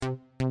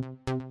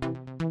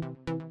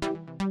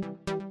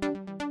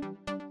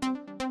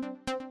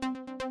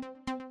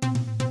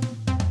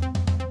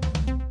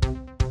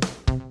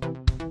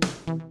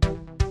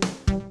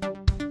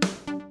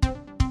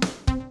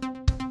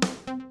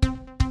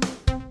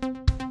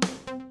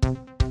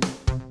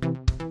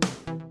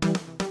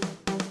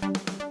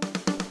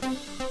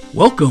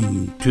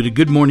Welcome to the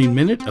Good Morning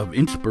Minute of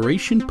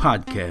Inspiration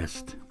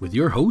podcast with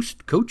your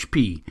host, Coach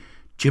P,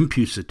 Jim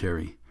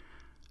Pusateri.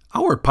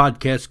 Our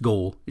podcast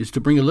goal is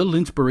to bring a little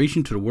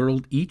inspiration to the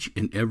world each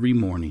and every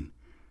morning.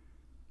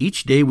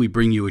 Each day we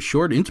bring you a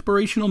short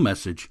inspirational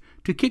message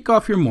to kick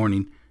off your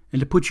morning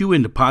and to put you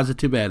in the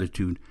positive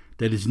attitude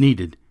that is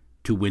needed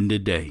to win the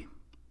day.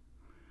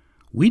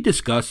 We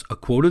discuss a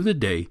quote of the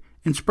day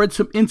and spread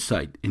some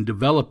insight in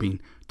developing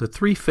the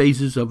three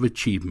phases of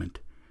achievement: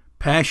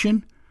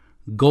 passion,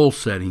 goal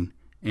setting,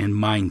 and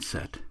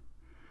mindset.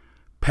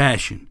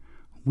 Passion.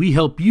 We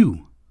help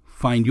you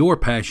find your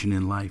passion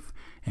in life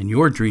and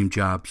your dream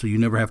job so you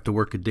never have to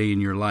work a day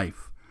in your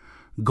life.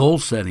 Goal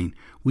setting.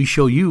 We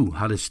show you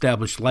how to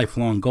establish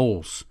lifelong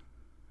goals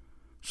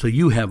so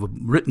you have a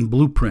written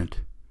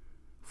blueprint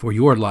for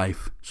your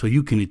life so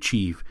you can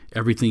achieve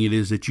everything it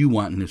is that you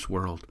want in this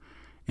world.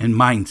 And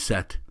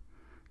mindset.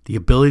 The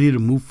ability to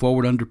move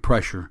forward under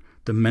pressure,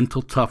 the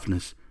mental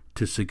toughness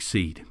to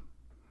succeed.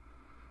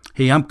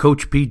 Hey, I'm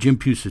Coach P, Jim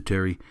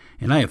Pusateri,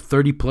 and I have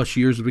 30 plus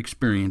years of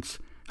experience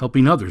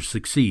helping others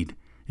succeed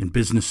in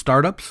business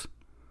startups,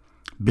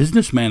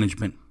 business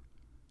management,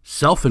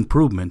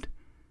 self-improvement,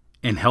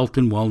 and health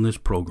and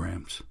wellness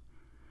programs.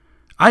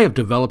 I have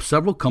developed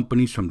several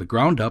companies from the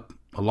ground up,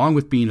 along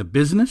with being a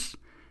business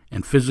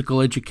and physical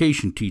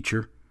education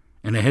teacher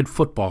and a head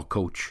football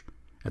coach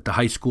at the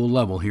high school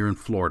level here in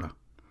Florida.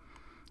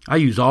 I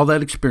use all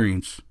that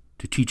experience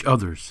to teach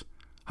others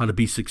how to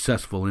be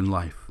successful in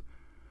life.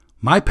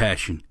 My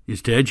passion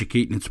is to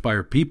educate and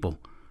inspire people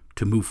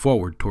to move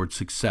forward towards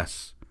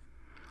success.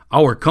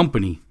 Our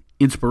company,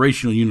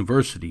 Inspirational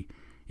University,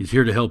 is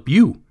here to help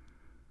you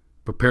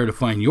prepare to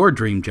find your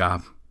dream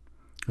job,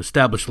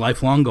 establish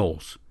lifelong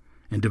goals,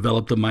 and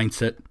develop the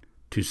mindset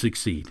to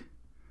succeed.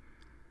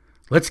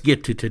 Let's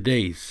get to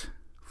today's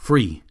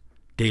free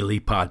daily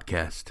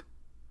podcast.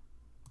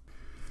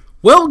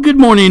 Well, good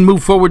morning,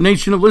 Move Forward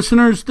Nation of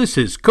listeners. This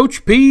is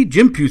Coach P,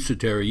 Jim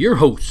Pusateri, your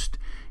host.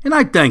 And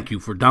I thank you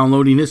for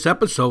downloading this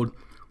episode.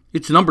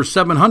 It's number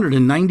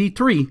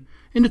 793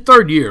 in the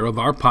third year of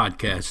our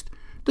podcast,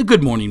 the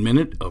Good Morning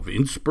Minute of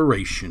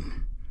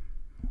Inspiration.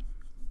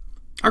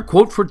 Our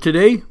quote for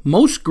today: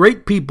 most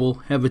great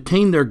people have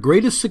attained their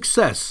greatest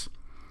success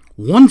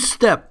one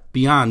step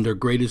beyond their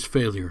greatest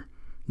failure.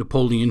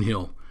 Napoleon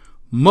Hill.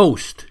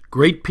 Most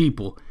great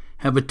people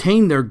have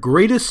attained their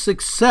greatest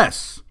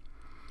success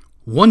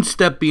one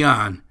step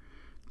beyond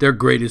their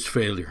greatest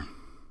failure.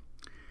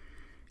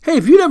 Hey,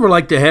 if you'd ever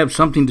like to have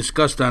something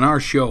discussed on our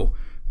show,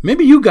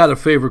 maybe you got a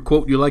favorite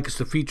quote you'd like us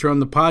to feature on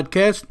the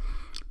podcast,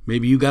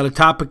 maybe you got a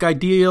topic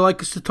idea you'd like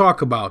us to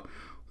talk about,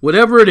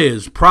 whatever it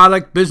is,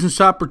 product,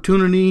 business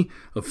opportunity,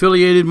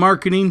 affiliated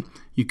marketing,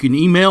 you can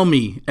email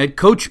me at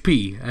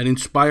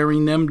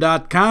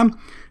coachp@inspiringthem.com.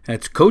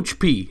 That's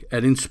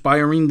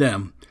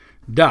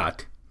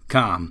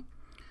coachp@inspiringthem.com.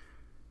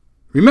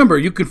 Remember,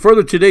 you can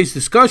further today's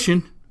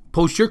discussion,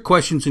 post your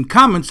questions and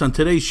comments on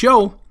today's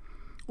show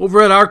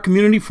over at our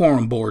community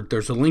forum board.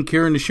 There's a link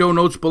here in the show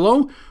notes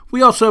below.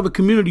 We also have a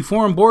community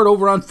forum board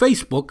over on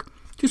Facebook.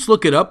 Just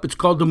look it up. It's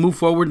called the Move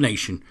Forward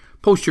Nation.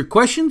 Post your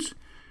questions,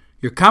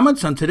 your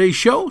comments on today's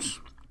shows,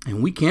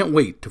 and we can't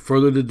wait to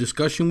further the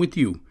discussion with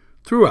you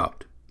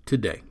throughout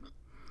today.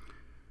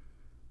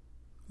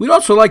 We'd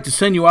also like to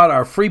send you out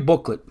our free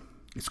booklet.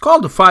 It's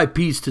called the 5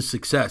 P's to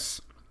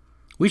Success.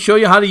 We show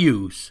you how to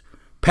use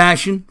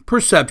passion,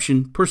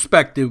 perception,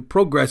 perspective,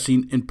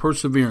 progressing, and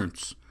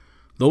perseverance.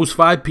 Those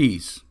 5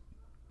 P's,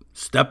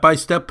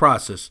 step-by-step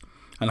process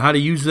on how to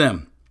use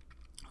them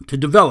to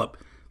develop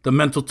the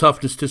mental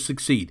toughness to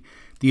succeed,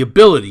 the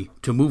ability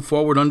to move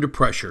forward under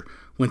pressure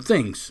when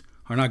things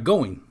are not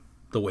going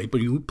the way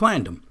but you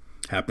planned them.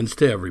 Happens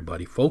to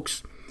everybody,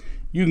 folks.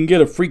 You can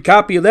get a free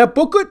copy of that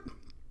booklet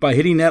by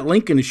hitting that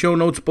link in the show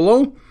notes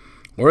below,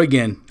 or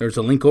again, there's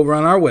a link over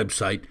on our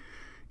website,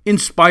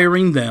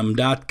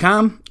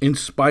 inspiringthem.com,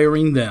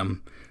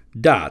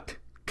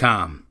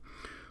 inspiringthem.com.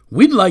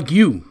 We'd like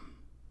you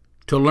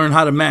to learn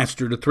how to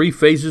master the 3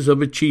 phases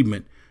of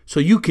achievement so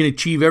you can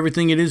achieve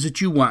everything it is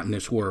that you want in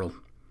this world.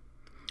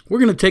 We're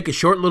going to take a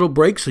short little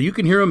break so you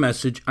can hear a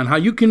message on how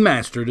you can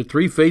master the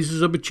 3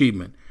 phases of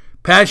achievement: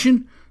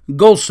 passion,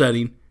 goal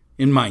setting,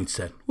 and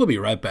mindset. We'll be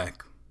right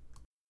back.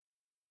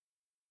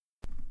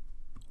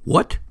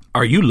 What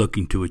are you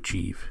looking to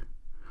achieve?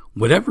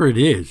 Whatever it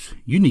is,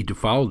 you need to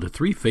follow the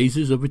 3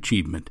 phases of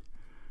achievement.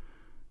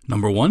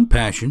 Number 1,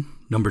 passion.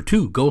 Number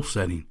 2, goal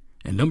setting.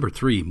 And number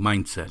 3,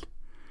 mindset.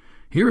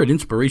 Here at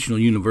Inspirational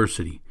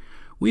University,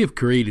 we have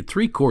created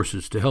 3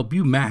 courses to help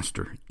you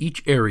master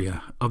each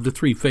area of the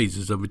 3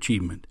 phases of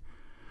achievement.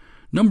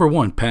 Number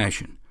 1,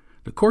 passion.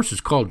 The course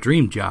is called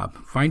Dream Job,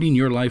 Finding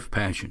Your Life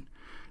Passion.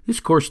 This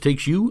course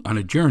takes you on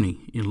a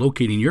journey in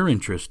locating your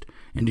interest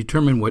and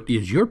determine what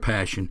is your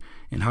passion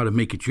and how to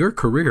make it your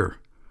career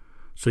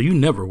so you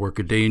never work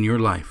a day in your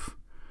life.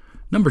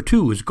 Number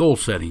 2 is goal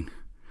setting,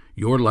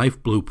 Your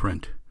Life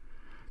Blueprint.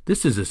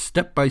 This is a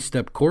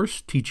step-by-step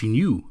course teaching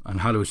you on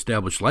how to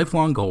establish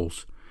lifelong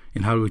goals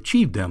and how to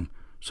achieve them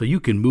so you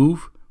can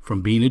move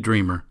from being a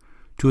dreamer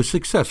to a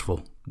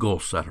successful goal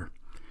setter.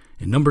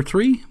 And number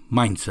 3,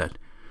 mindset,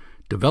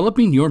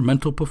 developing your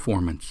mental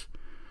performance.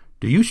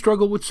 Do you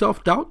struggle with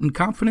self-doubt and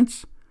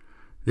confidence?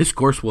 This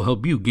course will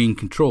help you gain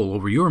control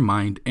over your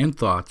mind and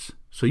thoughts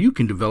so you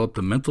can develop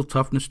the mental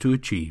toughness to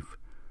achieve.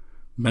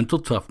 Mental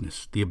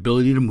toughness, the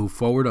ability to move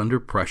forward under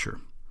pressure.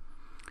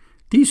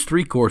 These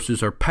 3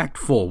 courses are packed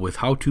full with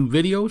how-to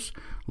videos,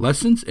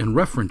 lessons, and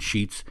reference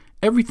sheets,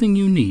 everything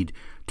you need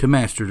to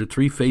master the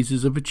 3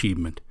 phases of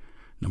achievement.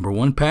 Number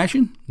 1,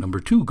 passion.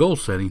 Number 2, goal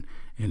setting.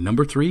 And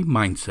number 3,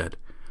 mindset.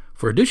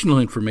 For additional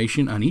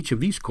information on each of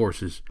these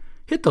courses,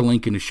 hit the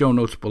link in the show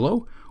notes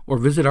below or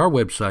visit our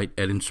website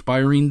at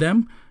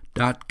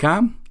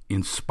inspiringthem.com,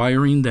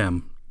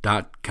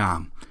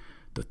 inspiringthem.com.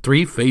 The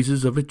 3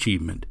 phases of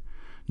achievement.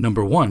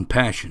 Number 1,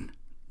 passion.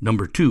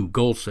 Number 2,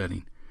 goal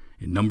setting.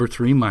 And number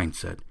 3,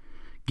 mindset.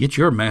 Get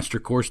your master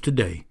course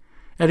today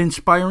at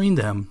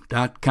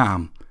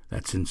inspiringthem.com.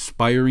 That's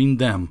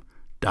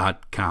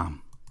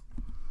inspiringthem.com.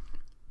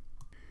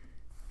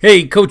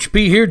 Hey, Coach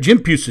P here, Jim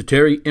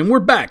Pusateri, and we're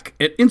back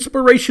at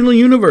Inspirational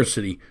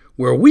University,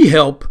 where we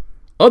help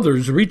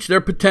others reach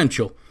their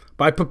potential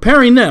by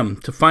preparing them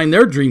to find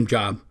their dream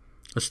job,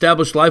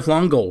 establish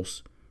lifelong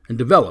goals, and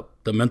develop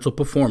the mental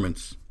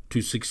performance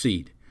to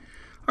succeed.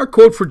 Our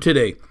quote for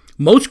today: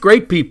 most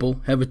great people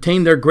have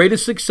attained their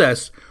greatest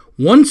success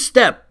one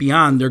step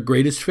beyond their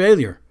greatest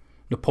failure.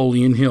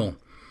 Napoleon Hill.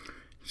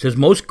 It says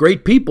most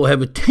great people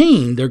have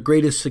attained their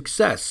greatest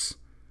success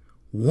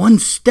one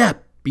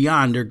step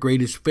beyond their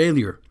greatest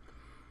failure.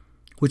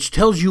 Which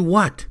tells you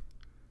what?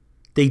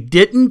 They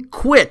didn't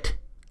quit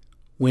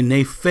when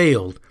they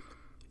failed.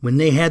 When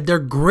they had their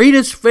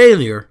greatest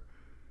failure,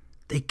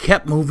 they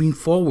kept moving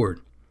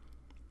forward.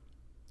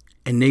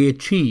 And they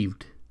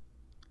achieved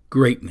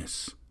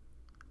greatness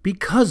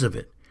because of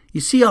it.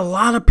 You see, a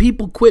lot of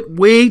people quit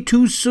way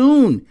too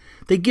soon.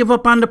 They give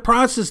up on the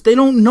process. They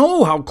don't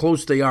know how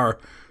close they are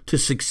to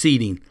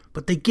succeeding,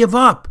 but they give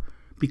up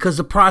because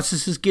the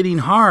process is getting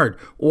hard,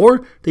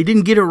 or they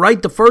didn't get it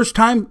right the first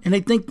time and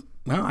they think,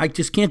 well, I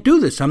just can't do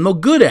this. I'm no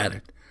good at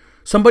it.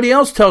 Somebody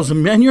else tells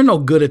them, man, you're no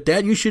good at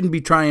that. You shouldn't be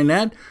trying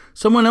that.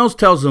 Someone else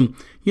tells them,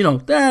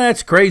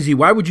 that's crazy.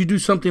 Why would you do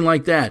something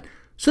like that?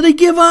 So they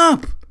give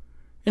up.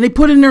 And they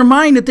put in their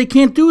mind that they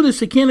can't do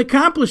this, they can't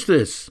accomplish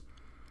this.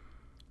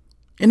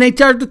 And they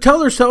start to tell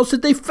themselves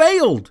that they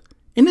failed.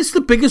 And it's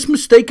the biggest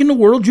mistake in the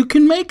world you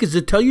can make, is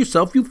to tell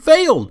yourself you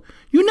failed.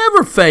 You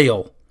never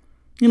fail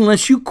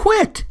unless you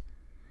quit.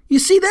 You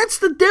see, that's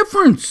the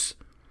difference.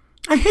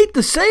 I hate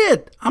to say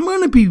it. I'm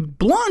going to be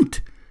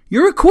blunt.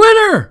 You're a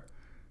quitter.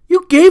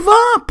 You gave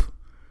up.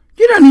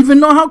 You don't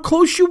even know how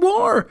close you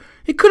were.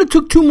 It could have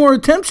took 2 more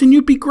attempts and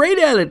you'd be great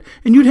at it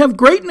and you'd have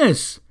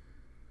greatness.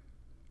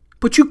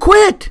 But you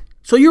quit,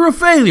 so you're a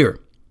failure.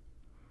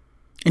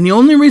 And the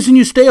only reason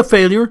you stay a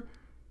failure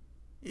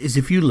is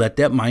if you let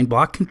that mind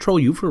block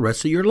control you for the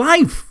rest of your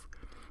life.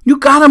 You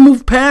got to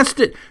move past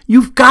it.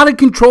 You've got to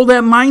control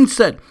that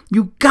mindset.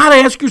 You got to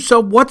ask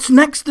yourself what's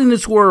next in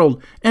this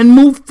world and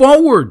move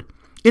forward.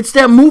 It's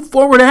that move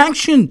forward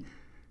action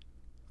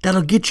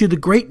that'll get you the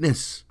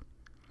greatness.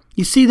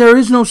 You see, there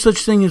is no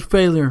such thing as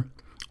failure,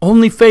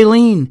 only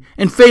failing.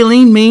 And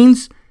failing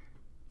means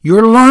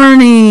you're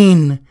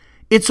learning.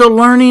 It's a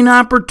learning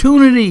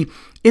opportunity.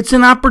 It's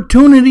an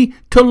opportunity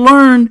to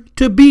learn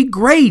to be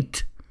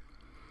great.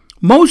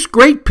 Most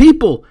great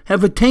people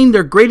have attained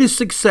their greatest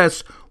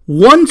success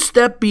one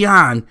step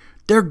beyond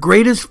their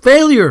greatest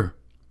failure.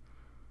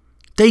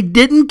 They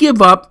didn't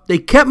give up. They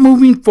kept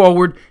moving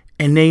forward,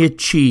 and they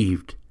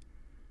achieved.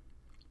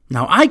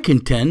 Now, I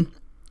contend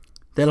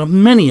that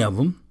many of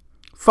them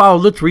follow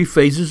the 3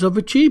 phases of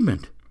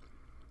achievement: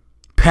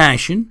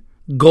 passion,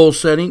 goal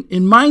setting,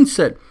 and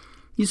mindset.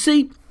 You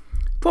see,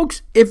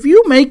 folks, if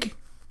you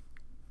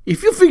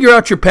figure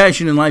out your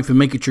passion in life and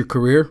make it your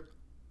career,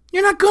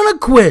 you're not going to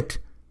quit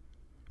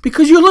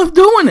because you love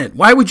doing it.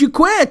 Why would you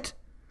quit?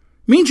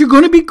 It means you're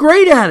going to be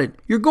great at it.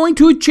 You're going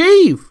to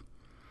achieve.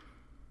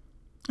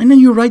 And then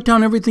you write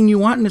down everything you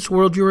want in this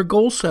world. You're a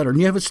goal setter and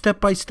you have a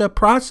step-by-step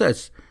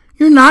process.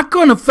 You're not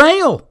going to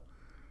fail.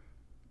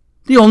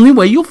 The only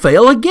way you'll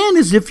fail again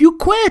is if you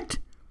quit.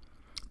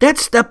 That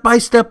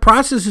step-by-step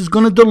process is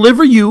going to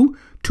deliver you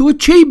to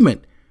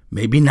achievement.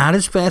 Maybe not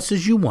as fast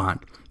as you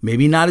want.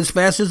 Maybe not as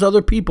fast as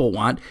other people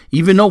want,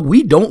 even though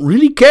we don't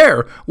really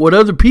care what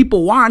other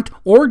people want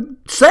or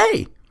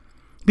say,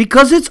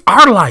 because it's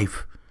our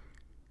life.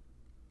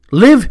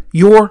 Live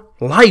your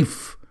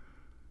life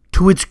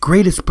to its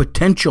greatest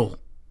potential.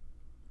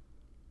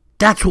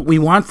 That's what we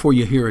want for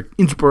you here at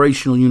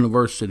Inspirational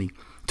University,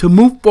 to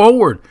move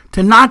forward,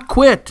 to not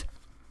quit.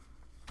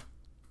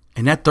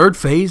 And that 3rd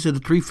phase of the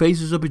 3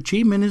 phases of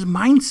achievement is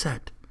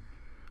mindset.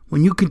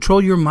 When you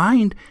control your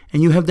mind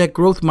and you have that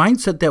growth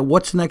mindset, that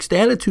what's next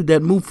attitude,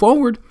 that move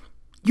forward,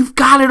 you've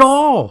got it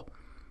all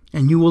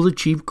and you will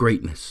achieve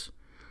greatness.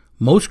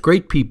 Most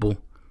great people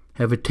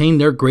have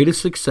attained their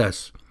greatest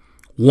success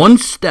one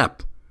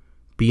step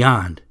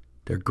beyond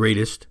their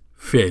greatest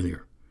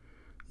failure.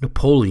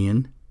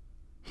 Napoleon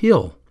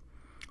Hill.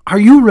 Are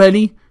you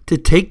ready to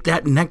take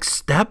that next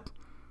step?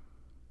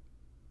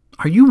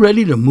 Are you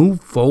ready to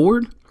move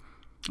forward?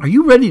 Are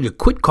you ready to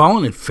quit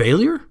calling it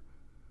failure?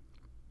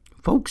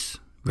 Folks,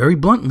 very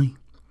bluntly,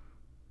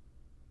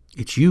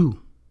 it's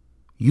you.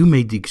 You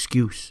made the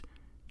excuse.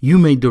 You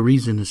made the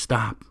reason to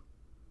stop.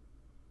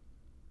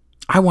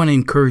 I want to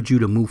encourage you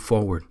to move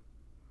forward.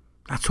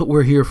 That's what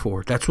we're here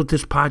for. That's what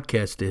this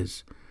podcast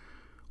is.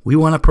 We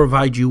want to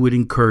provide you with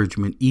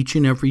encouragement each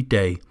and every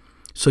day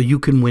so you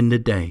can win the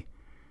day.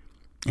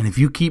 And if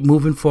you keep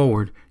moving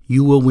forward,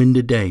 you will win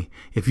the day.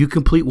 If you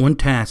complete one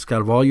task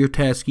out of all your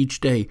tasks each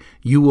day,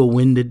 you will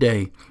win the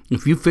day.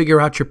 If you figure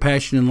out your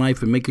passion in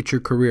life and make it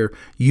your career,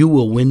 you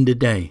will win the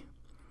day.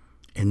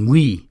 And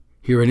we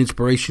here at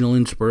Inspirational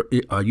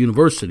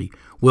University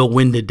will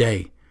win the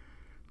day.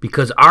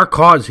 Because our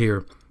cause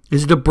here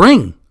is to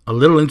bring a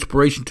little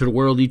inspiration to the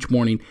world each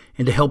morning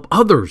and to help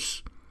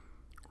others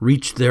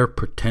reach their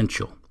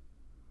potential.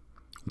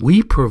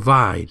 We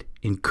provide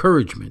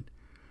encouragement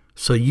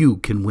so you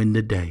can win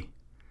the day.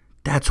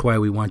 That's why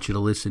we want you to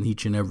listen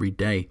each and every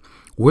day.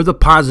 We're the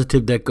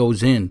positive that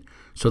goes in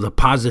so the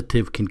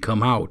positive can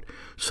come out,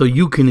 so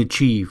you can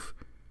achieve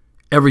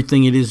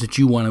everything it is that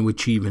you want to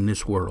achieve in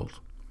this world.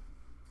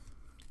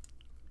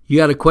 You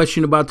got a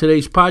question about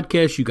today's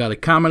podcast? You got a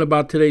comment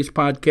about today's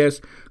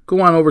podcast?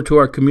 Go on over to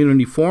our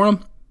community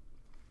forum,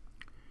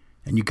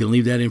 and you can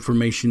leave that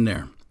information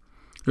there.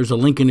 There's a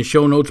link in the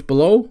show notes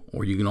below,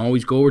 or you can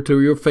always go over to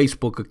your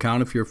Facebook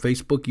account if you're a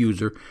Facebook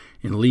user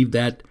and leave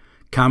that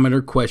comment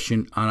or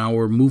question on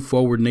our Move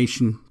Forward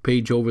Nation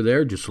page over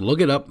there. Just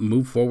look it up,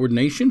 Move Forward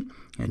Nation,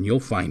 and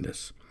you'll find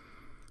us.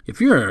 If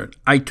you're an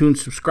iTunes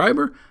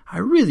subscriber, I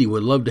really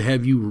would love to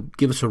have you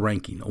give us a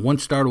ranking. A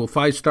 1-star to a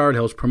 5-star. It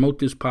helps promote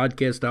this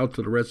podcast out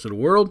to the rest of the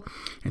world.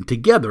 And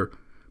together,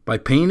 by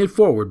paying it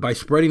forward, by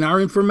spreading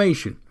our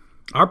information,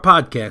 our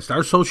podcast,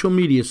 our social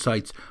media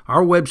sites,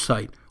 our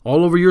website,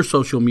 all over your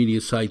social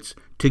media sites,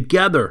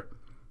 together,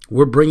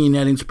 we're bringing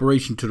that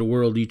inspiration to the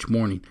world each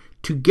morning.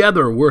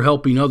 Together, we're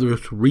helping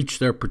others reach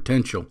their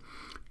potential.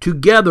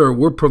 Together,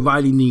 we're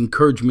providing the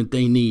encouragement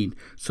they need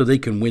so they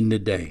can win the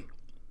day.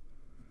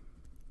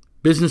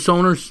 Business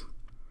owners,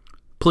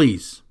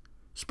 please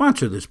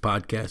sponsor this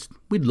podcast.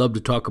 We'd love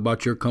to talk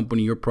about your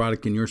company, your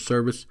product, and your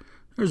service.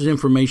 There's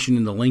information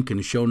in the link in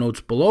the show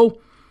notes below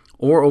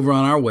or over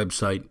on our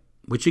website,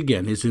 which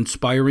again is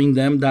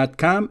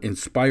inspiringthem.com,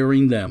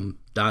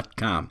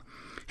 inspiringthem.com.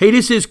 Hey,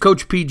 this is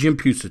Coach P. Jim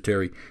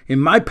Pusateri,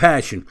 and my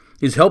passion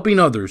is helping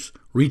others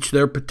reach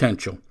their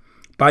potential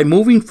by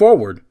moving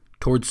forward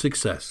towards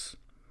success.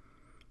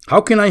 How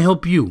can I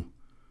help you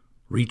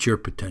reach your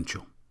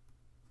potential?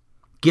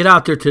 Get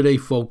out there today,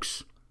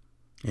 folks,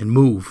 and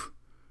move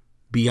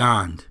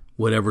beyond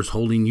whatever's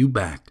holding you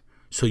back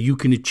so you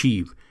can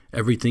achieve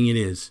everything it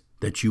is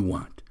that you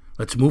want.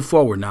 Let's move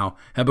forward now.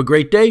 Have a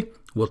great day.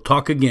 We'll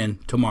talk again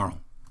tomorrow.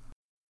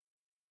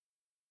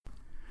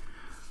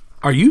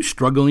 Are you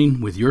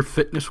struggling with your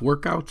fitness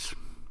workouts?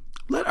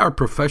 Let our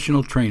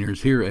professional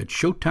trainers here at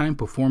Showtime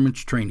Performance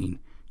Training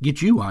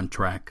get you on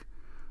track.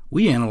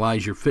 We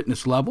analyze your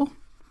fitness level,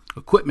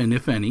 equipment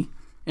if any,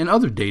 and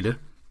other data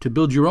to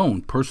build your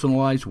own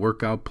personalized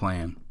workout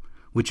plan,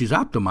 which is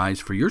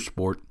optimized for your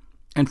sport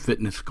and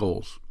fitness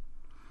goals.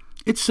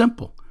 It's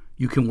simple.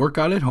 You can work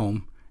out at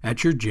home,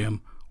 at your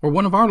gym, or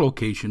one of our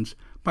locations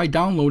by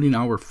downloading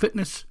our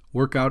fitness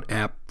workout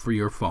app for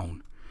your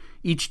phone.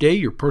 Each day,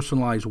 your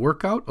personalized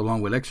workout,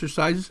 along with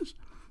exercises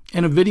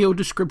and a video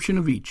description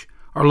of each,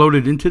 are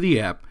loaded into the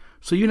app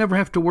so you never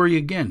have to worry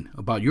again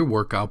about your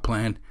workout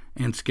plan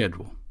and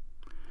schedule.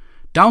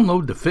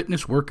 Download the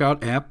fitness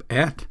workout app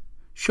at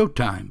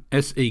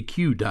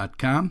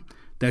ShowtimeSAQ.com.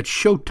 That's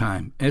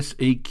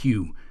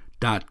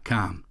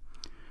ShowtimeSAQ.com.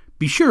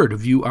 Be sure to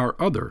view our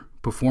other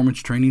performance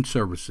training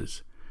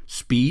services: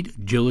 speed,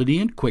 agility,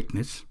 and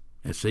quickness,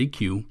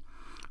 SAQ,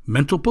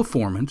 mental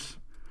performance,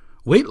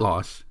 weight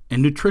loss,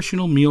 and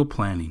nutritional meal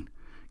planning.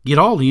 Get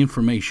all the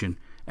information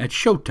at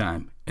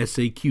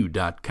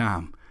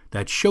ShowtimeSAQ.com.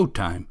 That's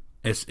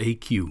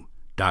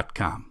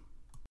ShowtimeSAQ.com.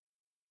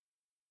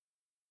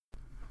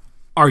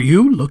 Are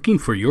you looking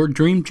for your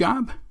dream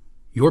job?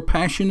 Your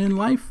passion in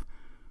life?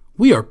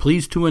 We are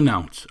pleased to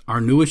announce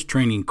our newest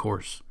training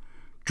course,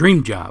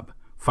 Dream Job,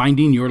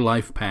 Finding Your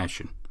Life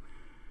Passion.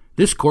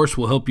 This course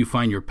will help you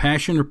find your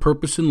passion or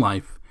purpose in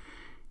life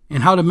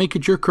and how to make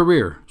it your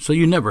career so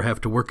you never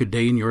have to work a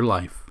day in your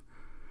life.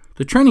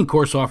 The training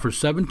course offers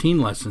 17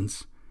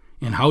 lessons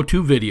and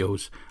how-to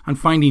videos on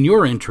finding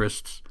your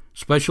interests,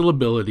 special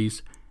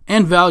abilities,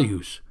 and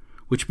values,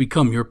 which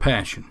become your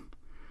passion.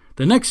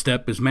 The next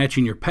step is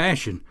matching your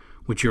passion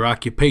with your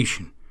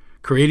occupation,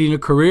 creating a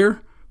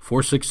career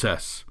for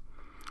success.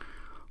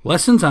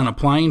 Lessons on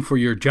applying for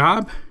your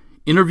job,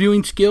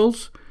 interviewing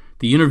skills,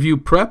 the interview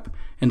prep,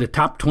 and the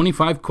top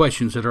 25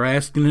 questions that are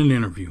asked in an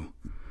interview.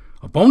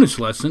 A bonus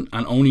lesson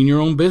on owning your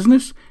own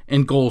business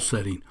and goal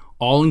setting,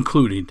 all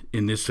included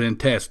in this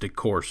fantastic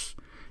course.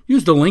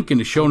 Use the link in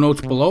the show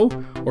notes below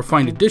or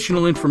find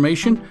additional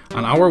information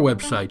on our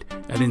website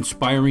at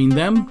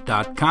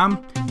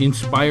inspiringthem.com,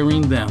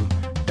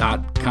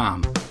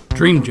 inspiringthem.com.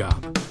 Dream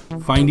Job,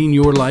 Finding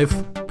Your Life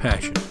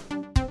Passion.